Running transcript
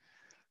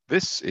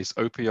This is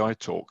OPI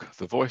Talk,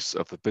 the voice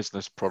of the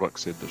business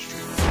products industry.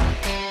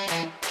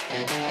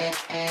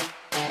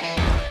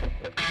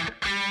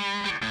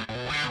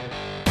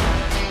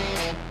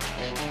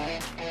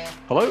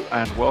 Hello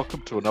and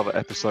welcome to another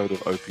episode of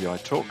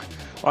OPI Talk.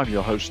 I'm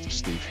your host,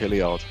 Steve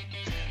Hilliard.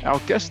 Our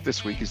guest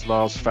this week is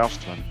Lars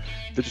Faustmann,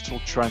 Digital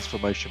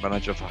Transformation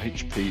Manager for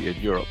HP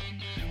in Europe.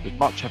 With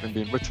much having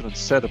been written and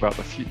said about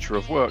the future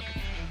of work,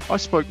 I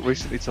spoke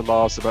recently to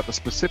Lars about the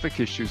specific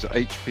issues that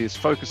HP is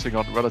focusing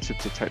on relative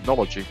to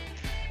technology,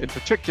 in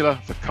particular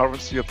the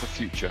currency of the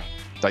future,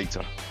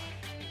 data.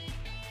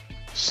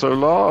 So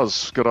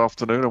Lars, good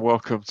afternoon and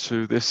welcome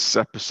to this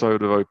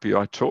episode of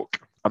OPI Talk.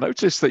 I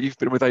noticed that you've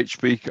been with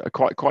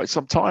HP quite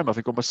some time, I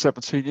think almost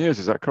 17 years,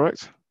 is that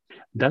correct?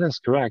 That is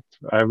correct.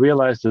 I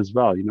realized as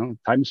well,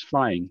 time's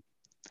flying.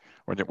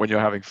 When you're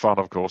having fun,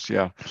 of course,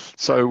 yeah.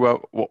 So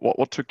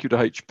what took you to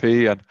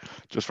HP? And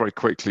just very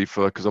quickly,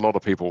 because a lot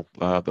of people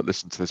that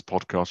listen to this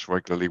podcast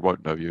regularly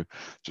won't know you,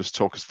 just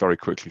talk us very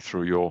quickly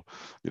through your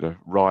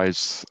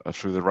rise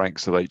through the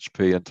ranks at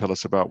HP and tell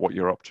us about what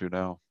you're up to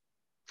now.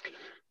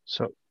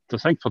 So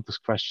thanks for this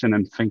question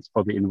and thanks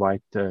for the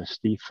invite,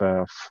 Steve,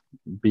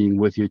 being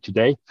with you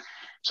today.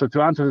 So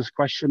to answer this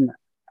question,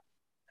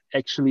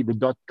 actually the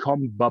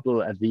dot-com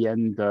bubble at the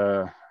end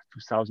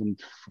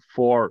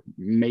 2004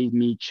 made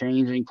me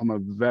changing from a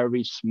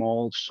very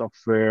small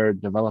software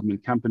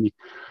development company,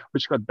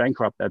 which got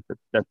bankrupt at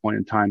that point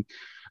in time.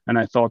 And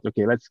I thought,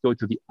 okay, let's go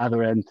to the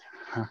other end.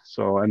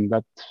 So, and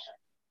that,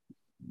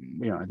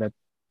 at that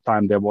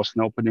time there was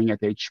an opening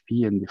at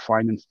HP in the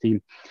finance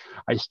team.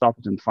 I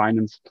started in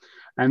finance,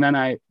 and then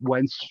I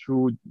went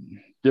through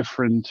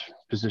different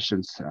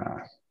positions,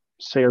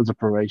 sales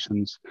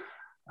operations,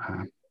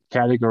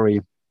 category,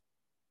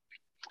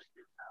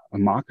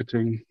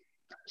 marketing,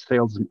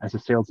 sales as a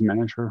sales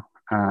manager,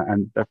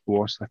 and that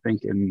was, I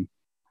think, in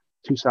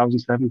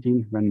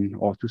 2017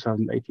 or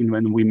 2018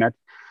 when we met.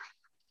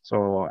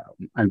 So,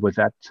 and with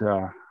that,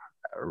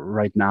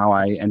 right now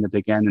I ended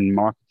again in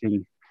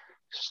marketing,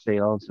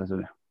 sales as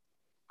a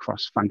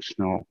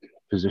cross-functional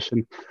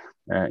position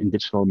in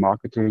digital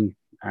marketing,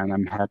 and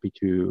I'm happy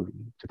to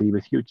be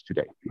with you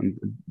today.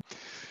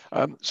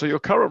 So your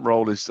current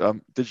role is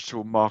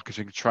Digital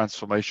Marketing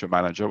Transformation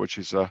Manager, which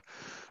is a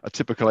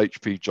typical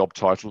HP job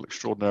title,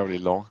 extraordinarily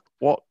long.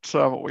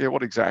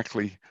 What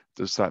exactly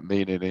does that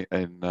mean in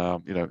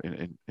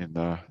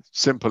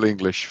simple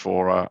English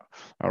for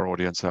our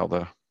audience out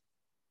there?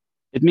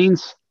 It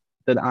means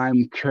that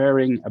I'm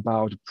caring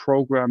about a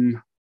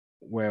program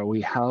where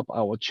we help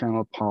our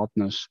channel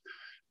partners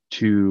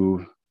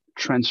to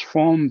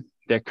transform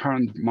their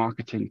current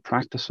marketing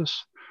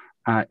practices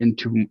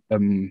into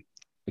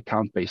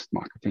account-based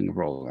marketing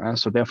role.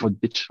 So therefore,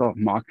 digital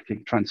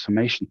marketing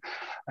transformation.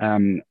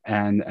 And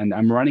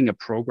I'm running a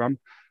program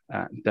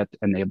that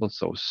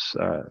enables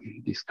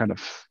these kind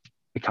of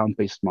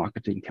account-based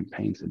marketing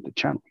campaigns in the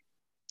channel.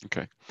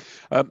 Okay.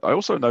 I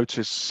also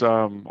notice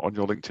on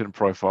your LinkedIn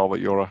profile that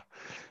you're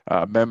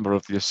a member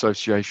of the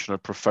Association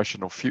of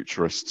Professional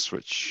Futurists,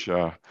 which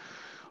I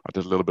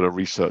did a little bit of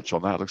research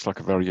on that. It looks like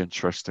a very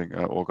interesting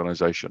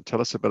organization. Tell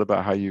us a bit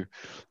about how you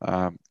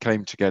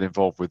came to get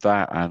involved with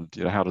that, and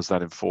how does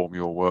that inform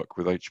your work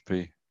with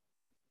HP?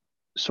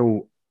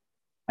 So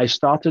I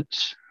started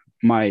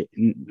my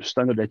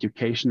standard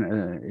education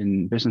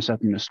in business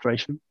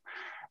administration.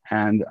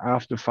 And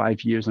after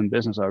 5 years in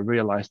business, I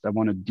realized I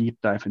want to deep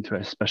dive into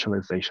a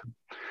specialization.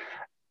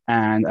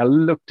 And I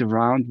looked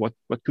around, what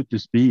could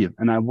this be?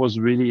 And I was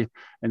really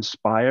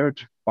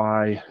inspired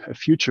by a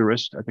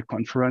futurist at the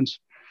conference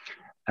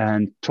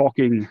and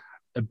talking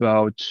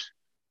about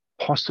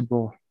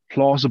plausible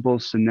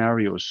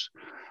scenarios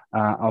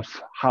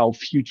of how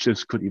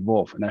futures could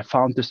evolve. And I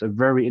found this a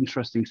very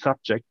interesting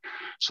subject.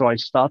 So I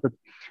started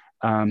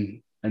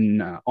an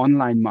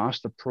online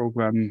master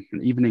program,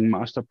 an evening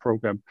master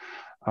program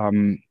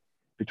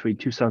between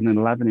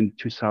 2011 and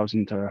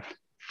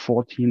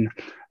 2014.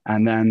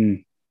 And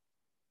then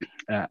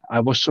I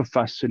was so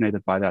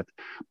fascinated by that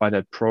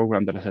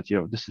program that I said,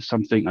 this is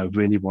something I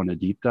really want to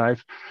deep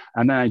dive.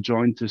 And then I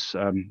joined this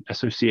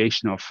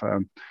association of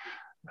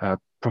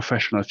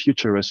professional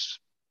futurists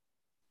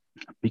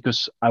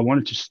because I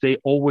wanted to stay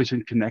always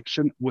in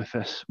connection with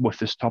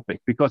this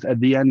topic. Because at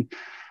the end,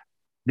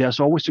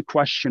 there's always a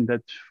question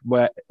that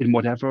in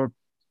whatever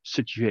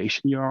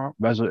situation you are,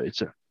 whether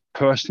it's a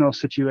personal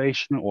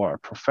situation or a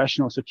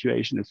professional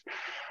situation,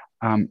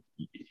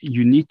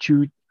 you need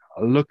to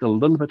look a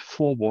little bit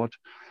forward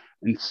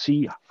and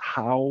see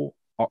how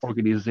our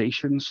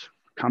organizations,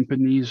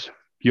 companies,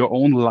 your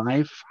own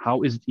life,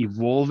 how is it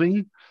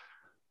evolving?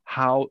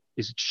 How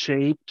is it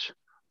shaped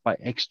by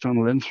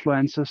external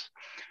influences?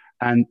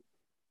 And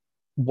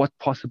what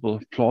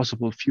possible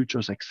plausible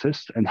futures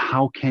exist? And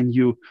how can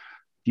you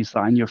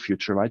design your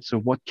future, right? So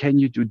what can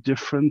you do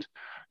different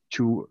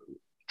to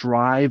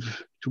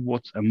drive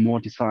towards a more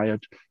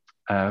desired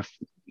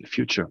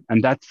future?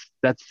 And that's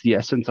the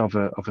essence of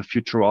a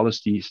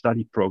futurology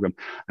study program,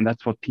 and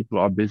that's what people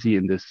are busy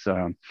in this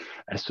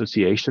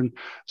association.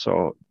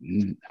 So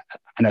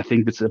And I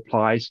think this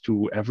applies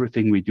to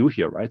everything we do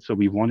here, right? So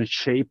we want to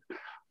shape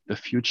the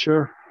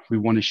future. We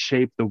want to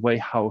shape the way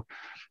how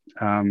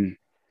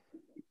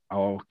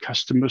our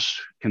customers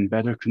can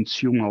better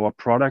consume our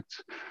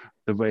products,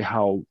 the way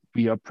how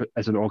we are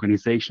as an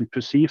organization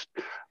perceived.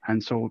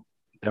 And so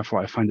therefore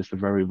I find this a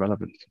very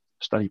relevant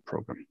study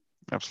program.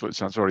 Absolutely,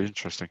 sounds very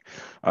interesting.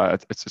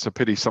 It's a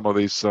pity some of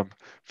these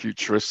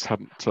futurists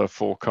hadn't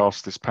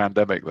forecast this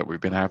pandemic that we've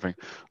been having.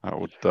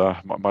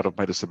 Might have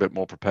made us a bit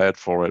more prepared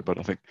for it, but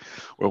I think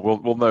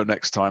we'll know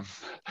next time.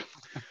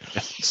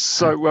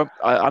 So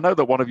I know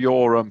that one of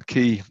your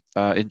key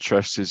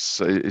interests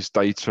is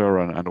data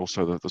and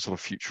also the sort of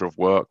future of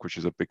work, which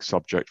is a big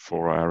subject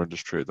for our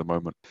industry at the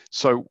moment.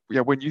 So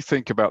yeah, when you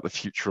think about the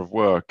future of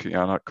work, and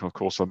of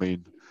course I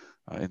mean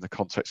in the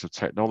context of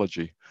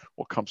technology,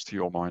 what comes to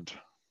your mind?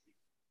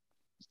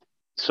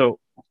 So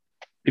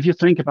if you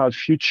think about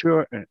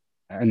future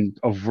and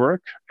of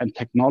work and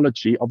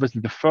technology,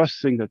 obviously the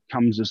first thing that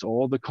comes is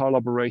all the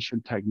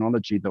collaboration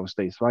technology those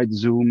days, right?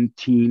 Zoom,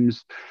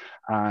 Teams,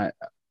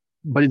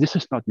 but this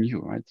is not new,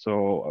 right?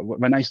 So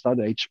when I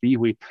started HP,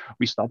 we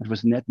started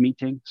with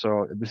NetMeeting.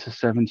 So this is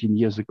 17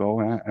 years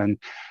ago, and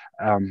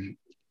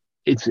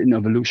it's an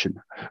evolution.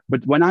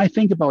 But when I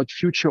think about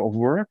future of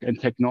work and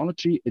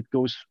technology, it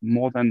goes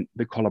more than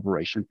the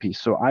collaboration piece.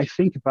 So I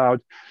think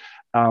about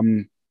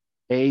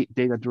A,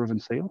 data-driven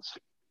sales,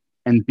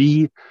 and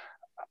B,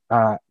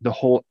 the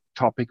whole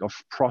topic of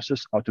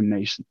process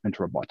automation and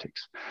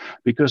robotics,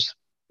 because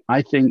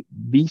I think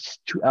these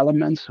two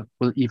elements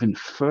will even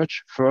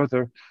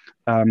further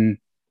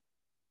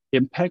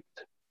impact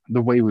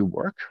the way we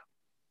work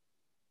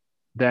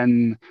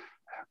than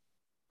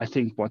I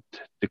think what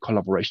the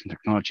collaboration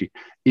technology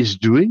is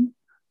doing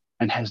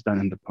and has done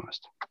in the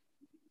past.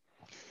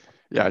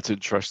 Yeah, it's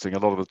interesting. A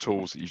lot of the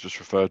tools that you just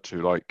referred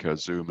to, like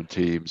Zoom and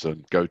Teams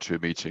and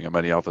GoToMeeting and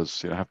many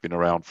others, have been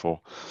around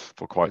for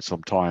quite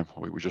some time.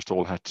 We just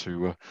all had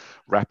to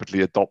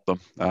rapidly adopt them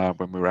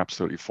when we were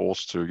absolutely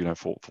forced to,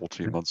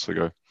 14 months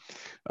ago.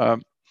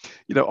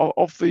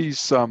 Of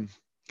these kind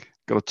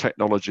of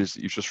technologies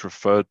that you just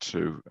referred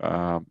to,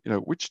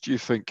 which do you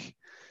think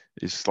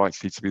is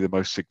likely to be the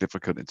most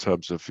significant in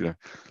terms of,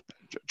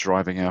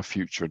 driving our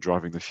future,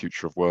 driving the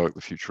future of work, the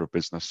future of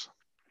business?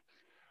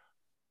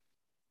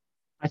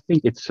 I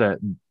think it's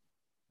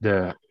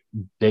the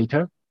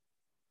data,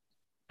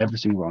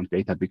 everything around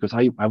data, because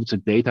I would say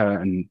data,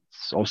 and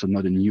it's also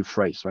not a new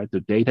phrase, right?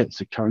 The data is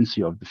the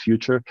currency of the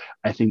future.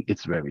 I think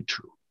it's very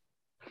true.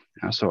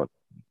 So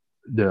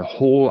the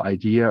whole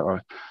idea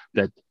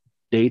that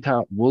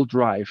data will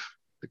drive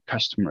the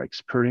customer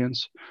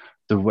experience,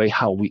 the way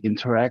how we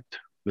interact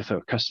with our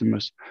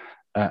customers,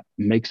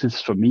 makes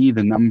this for me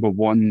the number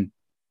one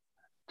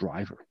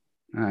driver.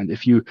 And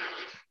if you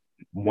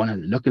want to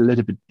look a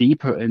little bit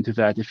deeper into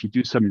that, if you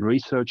do some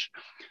research,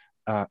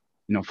 for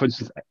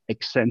instance,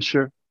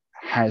 Accenture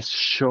has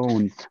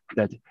shown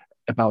that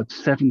about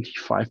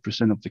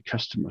 75% of the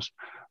customers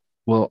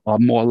are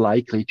more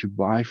likely to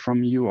buy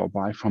from you or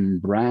buy from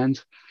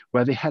brands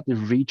where they had the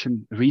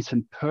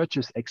recent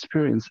purchase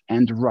experience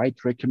and right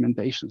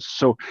recommendations.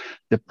 So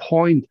the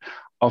point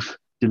of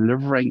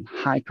delivering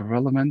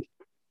hyper-relevant,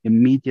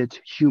 immediate,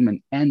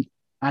 human, and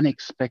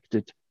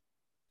unexpected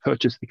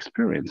purchase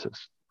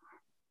experiences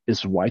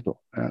is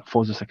vital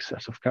for the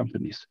success of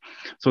companies.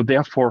 So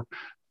therefore,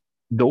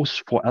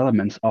 those four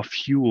elements are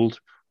fueled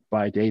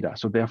by data.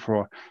 So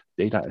therefore,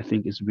 data, I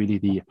think, is really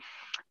the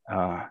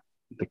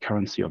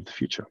currency of the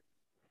future.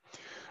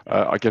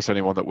 I guess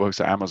anyone that works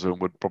at Amazon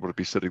would probably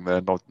be sitting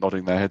there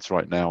nodding their heads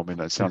right now. I mean,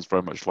 that sounds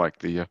very much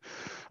like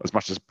as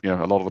much as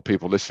a lot of the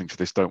people listening to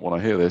this don't want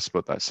to hear this,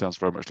 but that sounds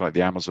very much like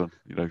the Amazon,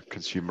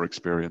 consumer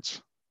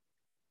experience.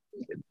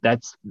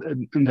 That's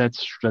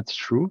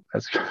true.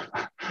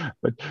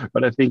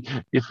 But I think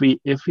if we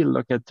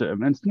look at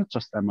and it's not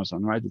just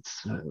Amazon, right?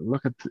 It's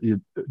look at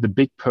the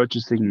big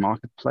purchasing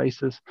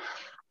marketplaces,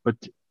 but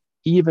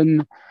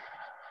even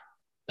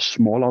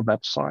smaller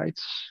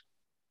websites,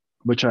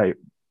 which I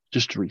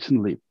just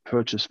recently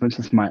purchased, for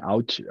instance, my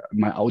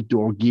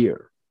outdoor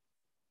gear.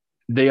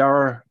 They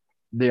are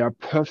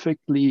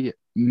perfectly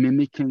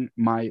mimicking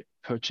my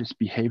purchase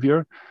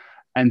behavior,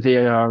 and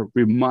they are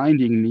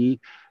reminding me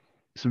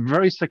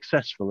very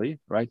successfully,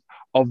 right,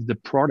 of the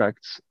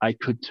products I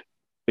could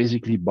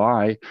basically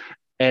buy,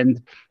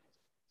 and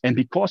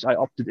because I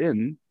opted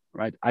in,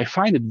 right, I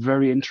find it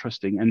very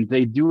interesting, and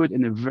they do it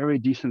in a very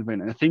decent way.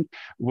 And I think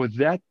with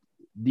that,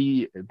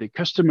 the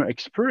customer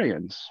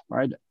experience,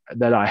 right,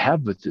 that I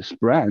have with this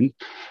brand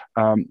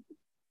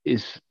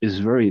is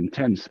very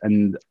intense,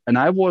 and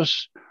I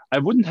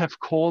wouldn't have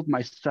called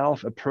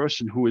myself a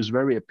person who is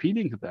very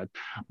appealing to that,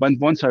 but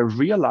once I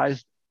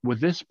realized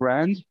with this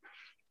brand,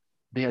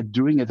 they are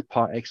doing it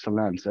par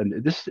excellence.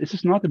 And this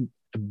is not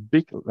a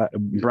big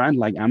brand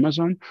like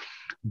Amazon,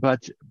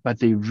 but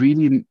they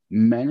really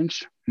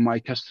manage my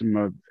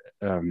customer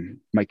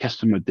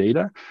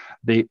data.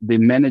 They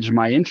manage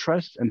my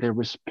interests, and they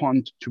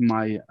respond to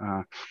my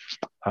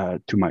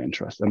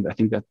interest. And I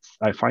think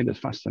I find it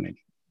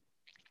fascinating.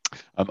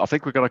 I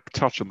think we're going to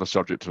touch on the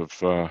subject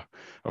of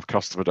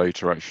customer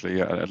data actually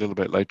a little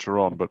bit later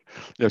on, but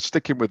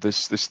sticking with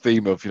this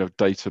theme of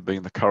data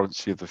being the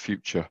currency of the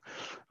future,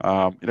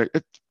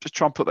 just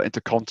try and put that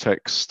into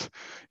context.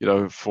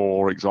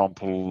 For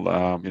example,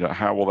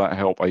 how will that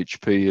help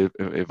HP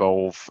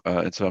evolve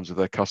in terms of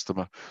their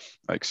customer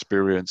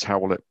experience? How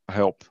will it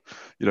help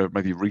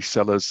maybe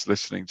resellers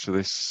listening to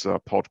this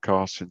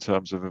podcast in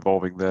terms of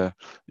evolving their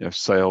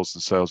sales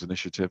and sales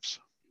initiatives?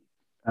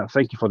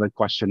 Thank you for that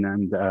question.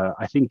 And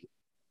I think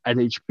at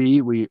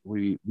HP,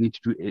 we need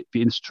to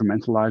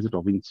instrumentalize it,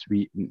 or we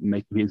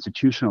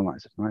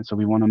institutionalize it, right? So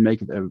we want to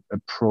make it a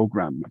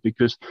program,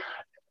 because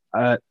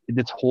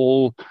this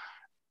whole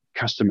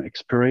customer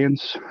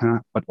experience,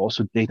 but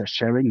also data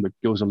sharing that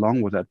goes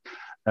along with that,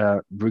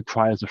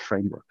 requires a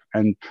framework.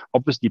 And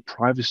obviously,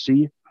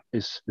 privacy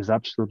is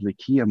absolutely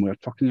key, and we're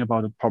talking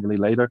about it probably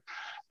later.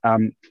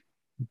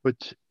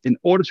 But in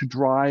order to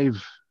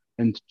drive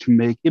and to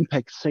make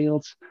impact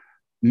sales,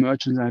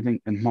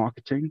 merchandising, and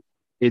marketing,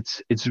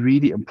 it's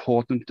really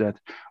important that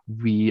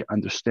we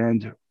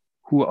understand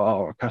who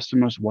are our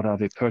customers, what are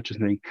they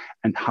purchasing,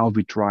 and how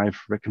we drive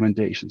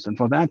recommendations. And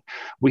for that,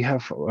 we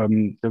have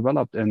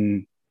developed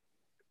a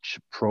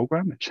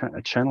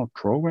channel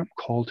program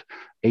called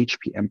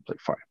HP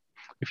Amplify.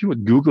 If you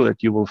would Google it,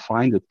 you will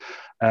find it,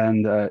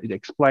 and it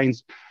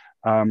explains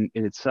in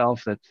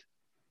itself that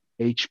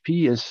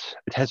HP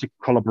has a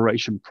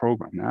collaboration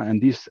program,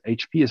 and this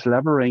HP is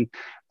leveraging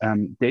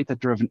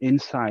data-driven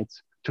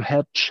insights to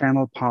help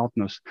channel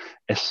partners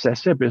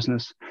assess their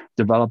business,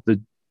 develop the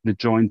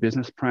joint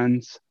business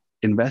plans,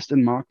 invest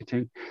in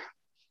marketing,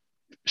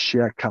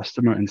 share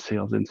customer and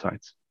sales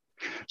insights.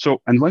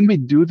 So, and when we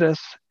do this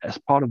as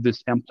part of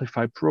this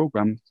Amplify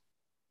program,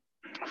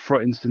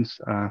 for instance,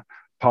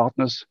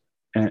 partners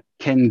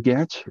can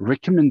get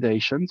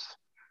recommendations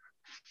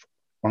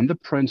on the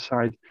print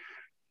side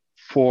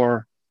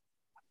for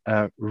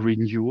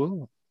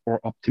renewal or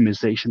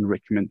optimization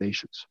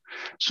recommendations.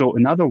 So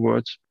in other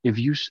words, if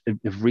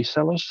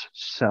resellers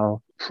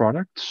sell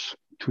products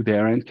to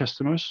their end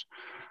customers,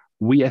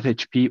 we at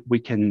HP, we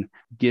can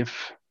give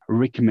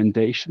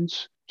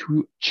recommendations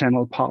to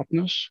channel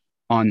partners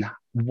on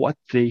what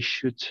they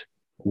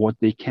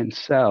can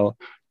sell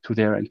to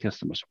their end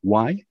customers.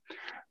 Why?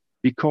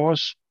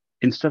 Because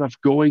instead of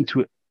going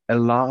to a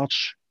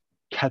large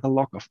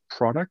catalog of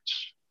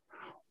products,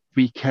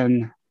 we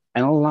can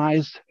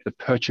analyze the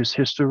purchase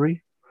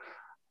history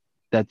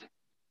that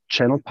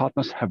channel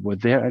partners have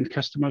with their end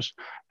customers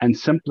and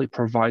simply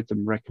provide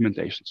them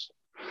recommendations,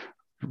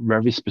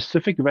 very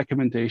specific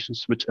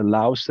recommendations, which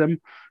allows them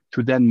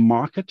to then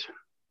market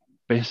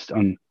based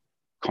on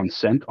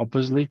consent,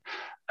 obviously,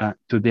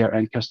 to their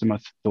end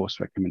customers those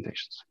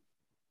recommendations.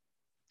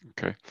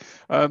 Okay.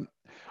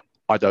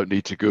 I don't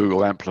need to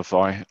Google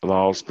Amplify,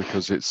 Lars,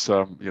 because it's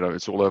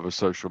it's all over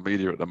social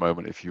media at the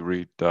moment. If you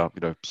read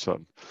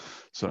certain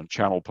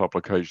channel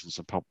publications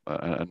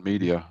and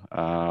media,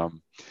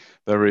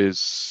 there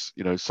is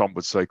some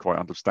would say quite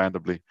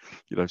understandably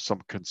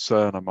some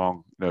concern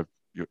among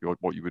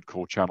what you would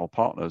call channel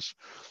partners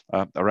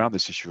around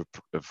this issue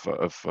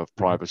of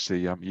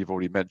privacy. You've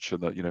already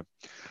mentioned that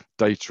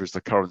data is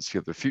the currency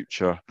of the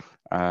future,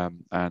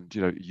 and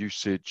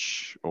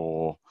usage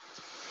or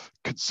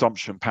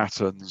consumption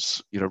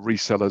patterns,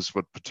 resellers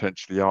would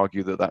potentially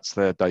argue that that's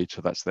their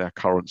data, that's their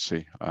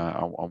currency,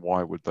 and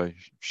why would they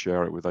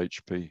share it with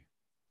HP?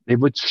 They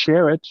would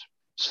share it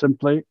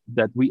simply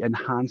that we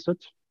enhance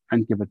it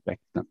and give it back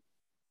to them.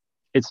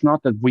 It's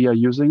not that we are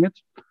using it,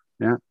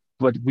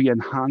 but we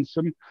enhance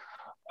them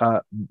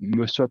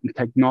with certain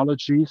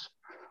technologies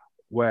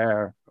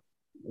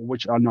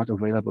which are not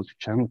available to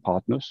channel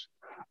partners,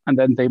 and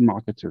then they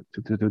market to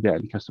their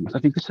end customers. I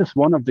think this is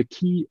one of the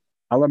key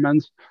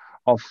elements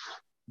of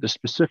the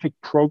specific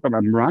program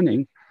I'm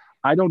running.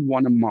 I don't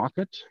want to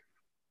market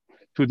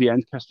to the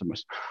end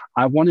customers.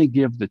 I want to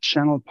give the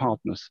channel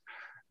partners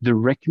the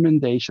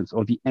recommendations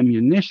or the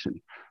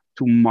ammunition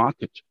to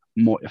market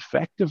more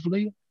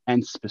effectively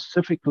and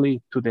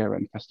specifically to their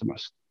end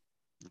customers.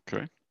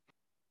 Okay.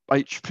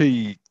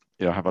 HP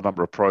have a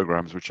number of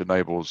programs which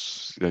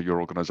enables your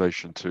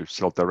organization to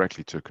sell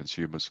directly to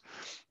consumers,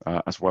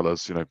 as well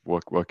as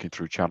working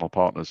through channel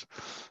partners.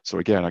 So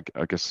again, I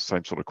guess the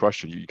same sort of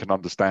question. You can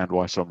understand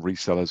why some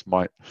resellers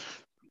might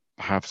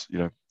have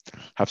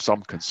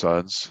some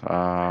concerns,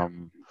 but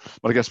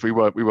I guess we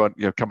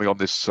weren't coming on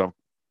this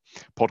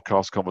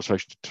podcast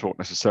conversation to talk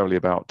necessarily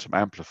about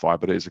Amplify,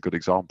 but it is a good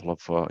example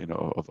of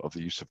of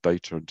the use of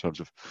data in terms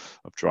of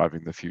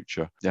driving the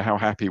future. How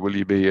happy will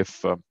you be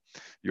if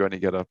you only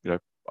get a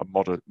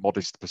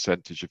modest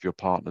percentage of your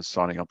partners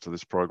signing up to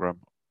this program?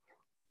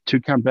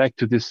 To come back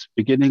to this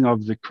beginning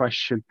of the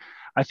question,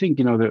 I think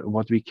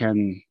what we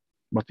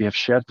have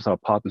shared with our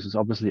partners is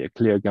obviously a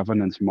clear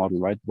governance model,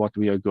 right? What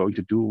we are going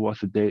to do with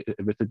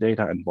the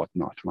data and what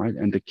not, right?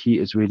 And the key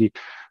is really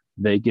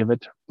they give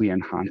it, we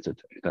enhance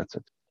it. That's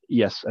it.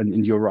 Yes,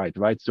 and you're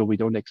right? So we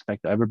don't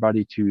expect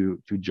everybody to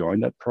join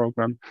that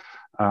program.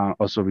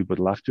 Also, we would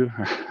love to,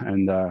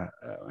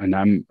 and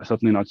I'm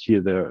certainly not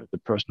here the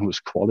person who is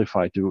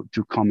qualified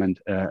to comment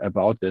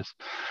about this.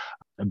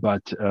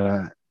 But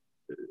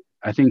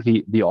I think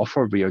the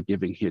offer we are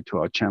giving here to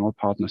our channel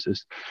partners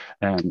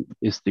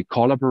is the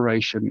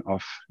collaboration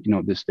of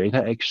this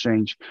data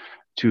exchange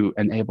to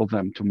enable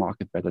them to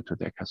market better to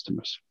their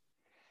customers.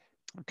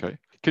 Okay.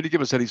 Can you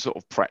give us any sort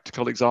of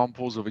practical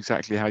examples of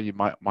exactly how you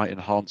might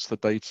enhance the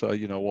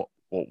data?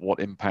 What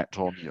impact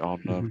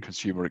on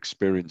consumer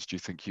experience do you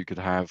think you could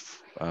have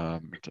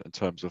in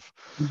terms of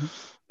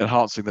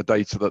enhancing the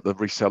data that the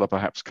reseller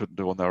perhaps couldn't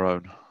do on their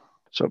own?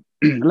 So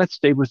let's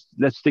stick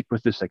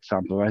with this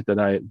example, right? That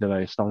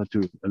I started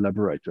to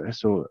elaborate. Right?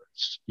 So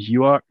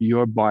you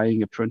are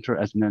buying a printer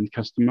as an end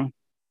customer,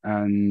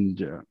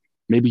 and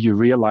maybe you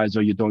realize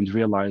or you don't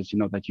realize,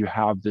 that you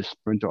have this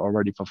printer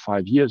already for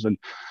 5 years, and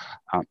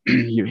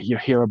you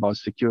hear about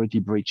security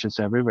breaches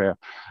everywhere.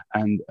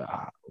 And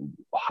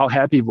how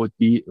happy would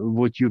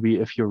you be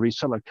if your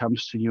reseller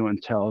comes to you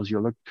and tells you,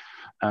 look,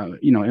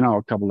 in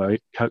our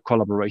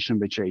collaboration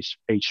with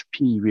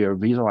HP, we are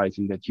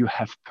realizing that you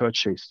have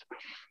purchased.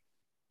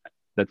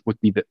 That would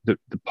be the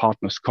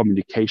partner's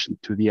communication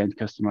to the end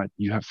customer.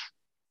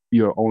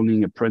 You're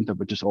owning a printer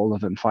which is older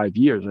than 5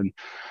 years,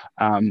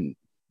 and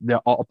there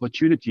are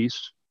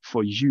opportunities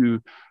for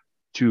you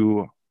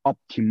to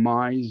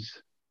optimize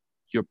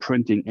your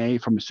printing, A,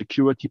 from a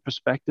security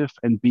perspective,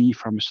 and B,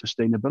 from a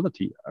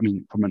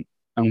from an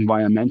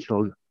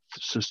environmental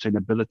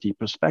sustainability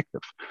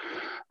perspective,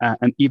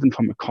 and even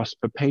from a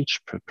cost per page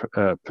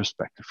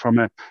perspective, from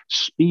a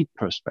speed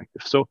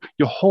perspective. So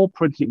your whole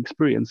printing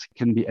experience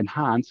can be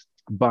enhanced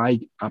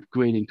by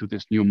upgrading to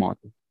this new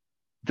model.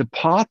 The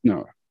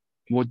partner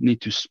would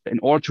need to, in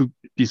order to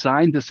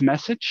design this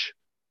message,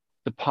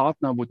 the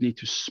partner would need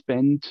to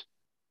spend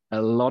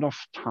a lot of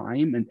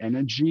time and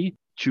energy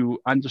to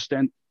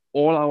understand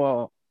all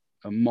our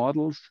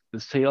models, the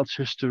sales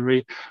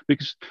history,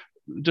 because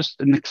just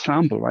an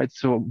example, right?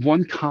 So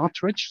one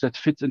cartridge that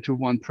fits into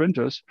one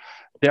printers,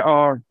 there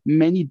are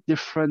many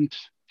different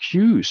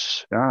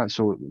queues.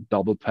 So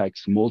double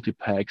packs,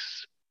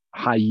 multi-packs,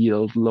 high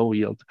yield, low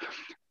yield.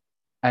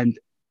 And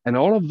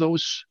all of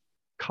those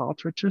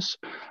cartridges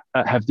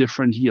have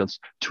different yields.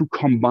 To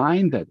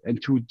combine that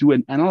and to do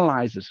an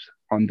analysis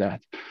on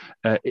that,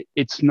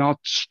 it's not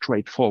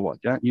straightforward.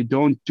 You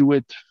don't do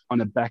it on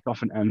the back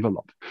of an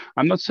envelope.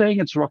 I'm not saying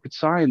it's rocket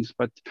science,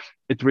 but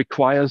it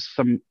requires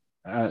some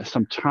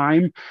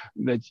time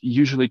that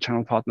usually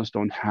channel partners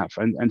don't have.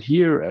 And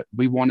here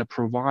we want to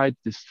provide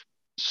this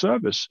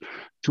service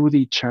to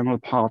the channel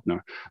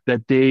partner,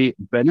 that they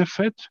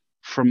benefit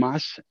from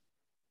us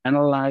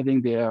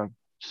analyzing their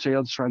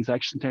sales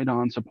transaction data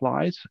on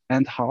supplies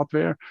and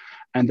hardware,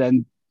 and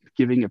then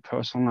giving a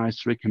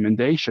personalized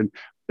recommendation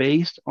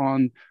based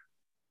on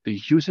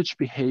the usage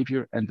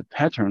behavior and the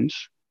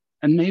patterns,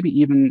 and maybe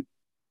even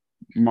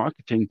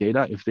marketing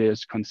data if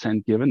there's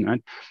consent given,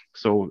 right?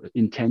 So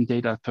intent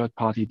data,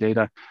 third-party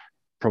data,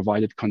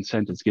 provided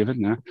consent is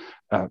given,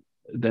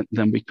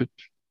 then we could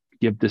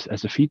give this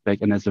as a feedback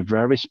and as a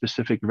very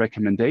specific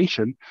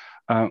recommendation,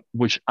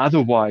 which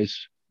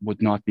otherwise would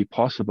not be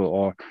possible,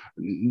 or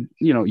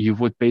you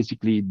would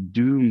basically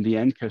doom the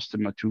end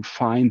customer to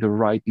find the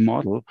right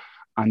model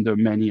under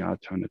many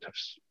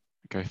alternatives.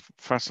 Okay,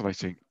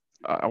 fascinating.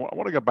 I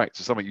want to go back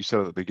to something you said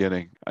at the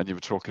beginning, and you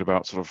were talking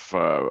about sort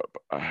of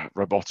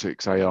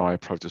robotics, AI,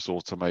 process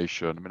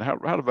automation. I mean, how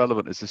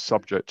relevant is this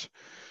subject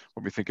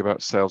when we think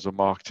about sales and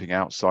marketing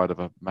outside of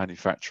a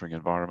manufacturing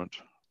environment?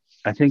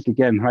 I think,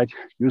 again, right,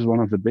 use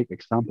one of the big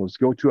examples.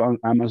 Go to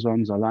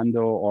Amazon,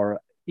 Zalando, or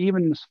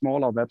even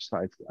smaller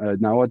websites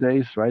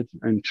nowadays, right,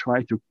 and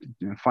try to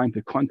find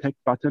the contact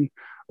button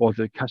or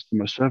the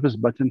customer service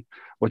button.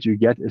 What you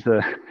get is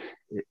a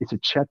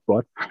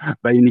chatbot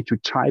where you need to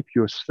type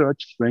your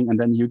search string, and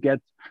then you get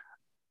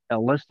a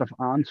list of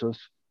answers,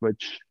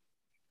 which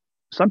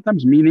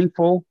sometimes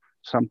meaningful,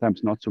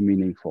 sometimes not so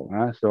meaningful.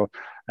 So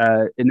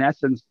in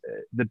essence,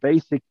 the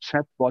basic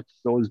chatbots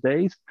those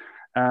days,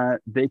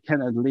 they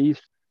can at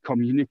least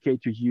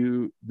communicate to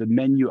you the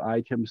menu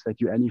items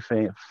that you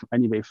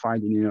anyway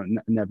find in your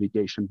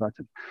navigation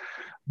button.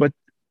 But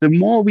the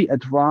more we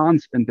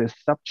advance in this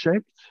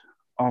subject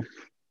of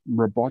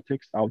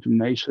robotics,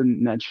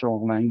 automation,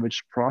 natural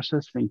language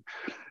processing,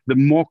 the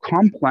more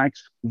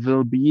complex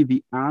will be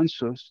the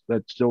answers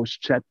that those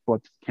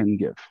chatbots can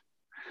give.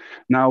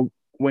 Now,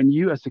 when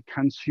you as a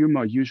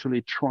consumer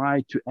usually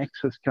try to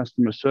access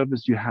customer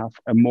service, you have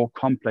a more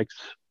complex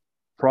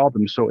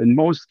problem. So in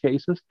most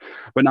cases,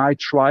 when I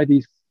try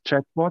these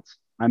chatbots,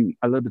 I'm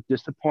a little bit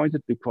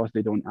disappointed because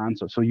they don't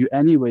answer. So you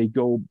anyway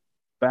go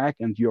back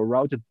and you're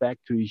routed back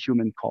to a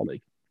human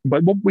colleague.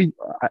 But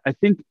I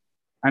think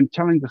I'm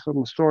telling this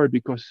little story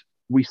because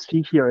we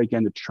see here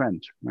again a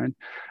trend, right?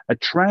 A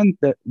trend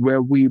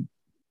where we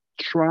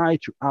try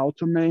to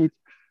automate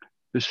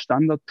the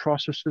standard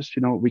processes.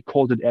 We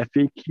called it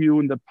FAQ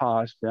in the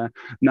past.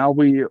 Now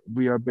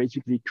we are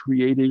basically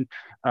creating,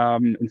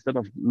 instead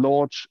of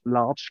large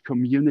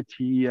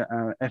community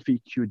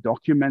FAQ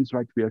documents,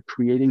 right? We are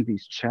creating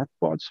these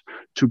chatbots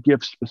to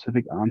give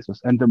specific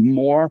answers. And the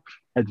more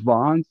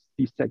advanced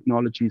these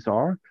technologies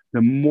are,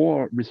 the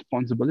more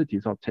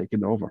responsibilities are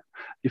taken over.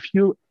 If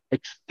you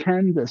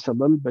extend this a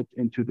little bit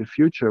into the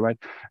future, right?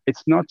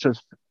 It's not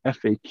just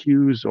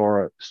FAQs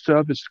or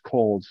service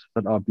calls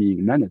that are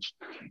being managed.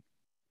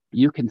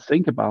 You can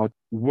think about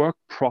work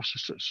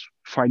processes,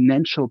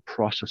 financial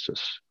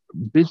processes,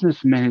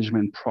 business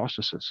management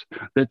processes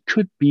that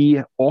could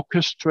be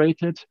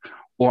orchestrated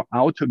or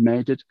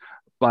automated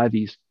by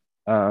these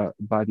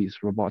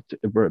robotic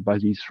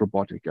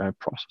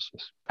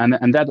processes,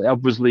 and that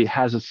obviously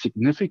has a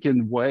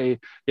significant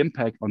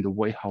impact on the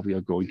way how we are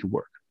going to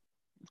work.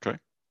 Okay.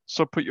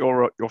 So put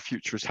your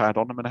futurist hat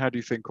on. I mean, how do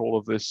you think all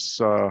of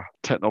this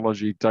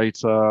technology,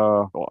 data,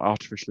 or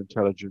artificial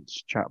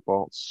intelligence,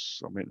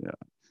 chatbots,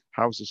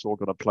 how is this all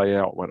going to play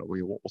out? What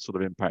sort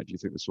of impact do you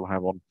think this will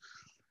have on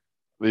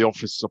the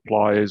office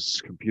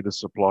supplies, computer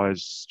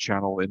supplies,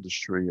 channel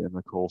industry in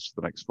the course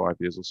of the next 5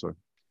 years or so?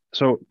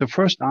 So the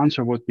first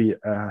answer would be,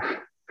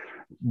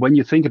 when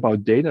you think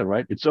about data,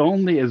 right? It's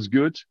only as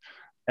good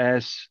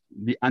as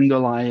the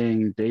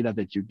underlying data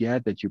that you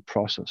get, that you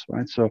process,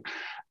 right? So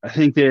I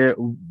think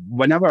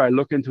whenever I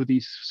look into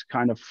these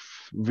kind of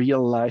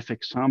real life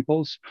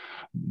examples,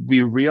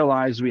 we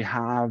realize we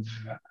have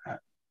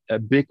a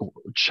big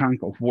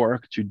chunk of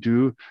work to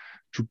do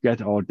to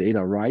get our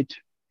data right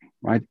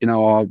in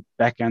our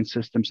backend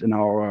systems, in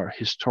our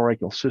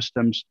historical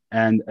systems.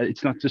 And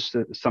it's not just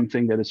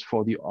something that is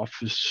for the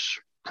office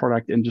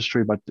product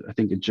industry, but I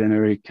think a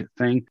generic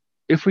thing.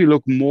 If we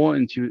look more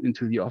into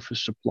the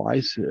office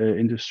supplies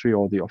industry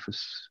or the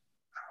office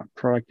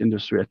product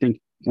industry, I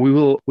think we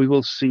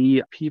will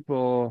see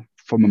people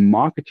from a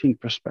marketing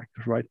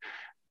perspective, right,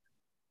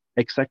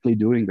 exactly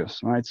doing this,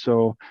 right?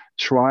 So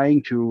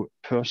trying to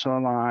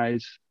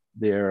personalize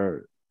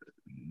their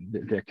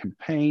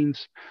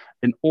campaigns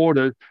in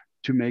order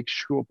to make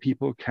sure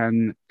people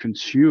can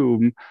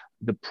consume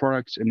the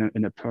products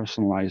in a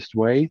personalized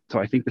way. So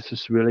I think this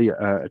is really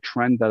a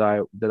trend that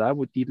I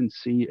would even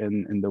see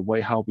in the way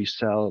how we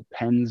sell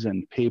pens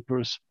and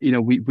papers.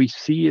 We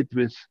see it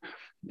with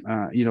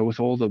with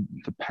all the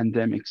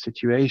pandemic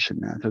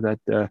situation, so that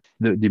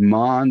the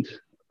demand,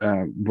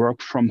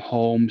 work from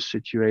home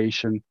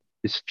situation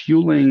is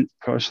fueling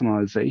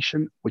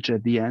personalization, which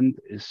at the end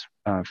is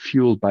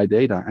fueled by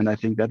data. And I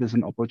think that is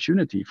an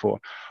opportunity for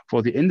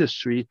the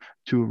industry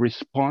to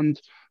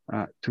respond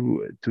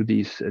to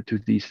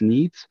these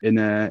needs in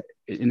a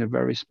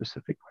very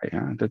specific way,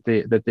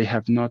 that they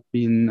have not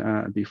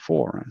been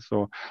before.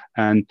 So,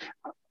 and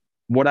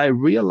what I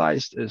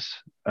realized is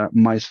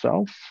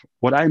myself,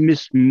 what I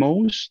miss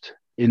most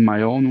in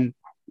my own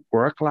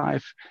work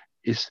life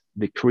is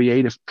the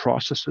creative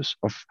processes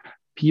of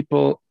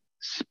people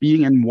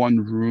being in one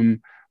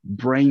room,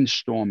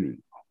 brainstorming,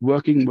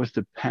 working with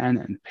the pen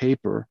and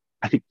paper.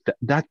 I think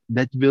that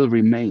will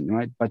remain,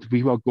 right? But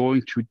we are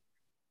going to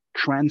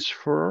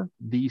transfer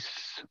these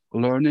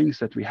learnings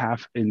that we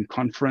have in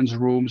conference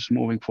rooms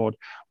moving forward.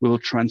 We'll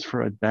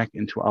transfer it back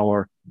into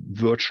our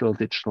virtual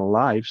digital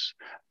lives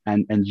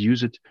and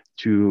use it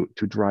to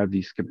drive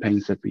these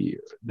campaigns that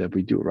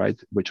we do, right,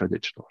 which are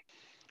digital.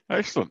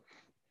 Excellent.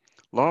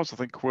 Lars, I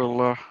think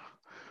we'll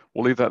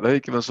leave that there.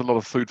 Give us a lot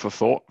of food for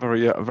thought.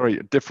 A very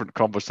different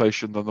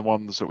conversation than the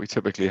ones that we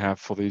typically have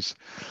for these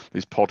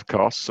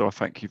podcasts. So I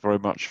thank you very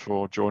much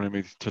for joining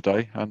me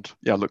today. And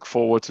look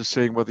forward to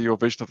seeing whether your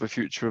vision of the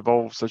future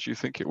evolves as you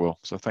think it will.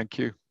 So thank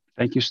you.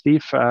 Thank you,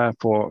 Steve,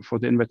 for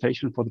the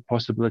invitation, for the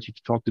possibility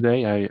to talk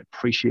today. I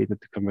appreciated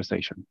the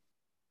conversation.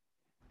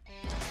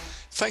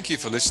 Thank you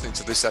for listening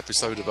to this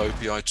episode of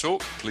OPI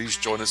Talk. Please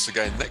join us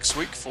again next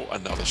week for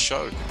another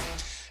show.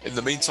 In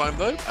the meantime,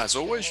 though, as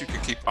always, you can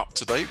keep up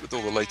to date with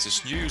all the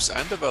latest news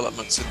and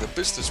developments in the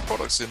business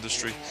products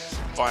industry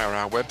via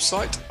our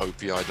website,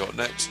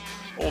 opi.net,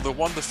 or the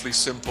wonderfully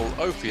simple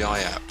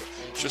OPI app.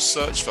 Just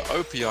search for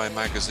OPI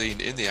Magazine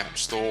in the App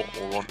Store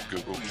or on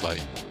Google Play.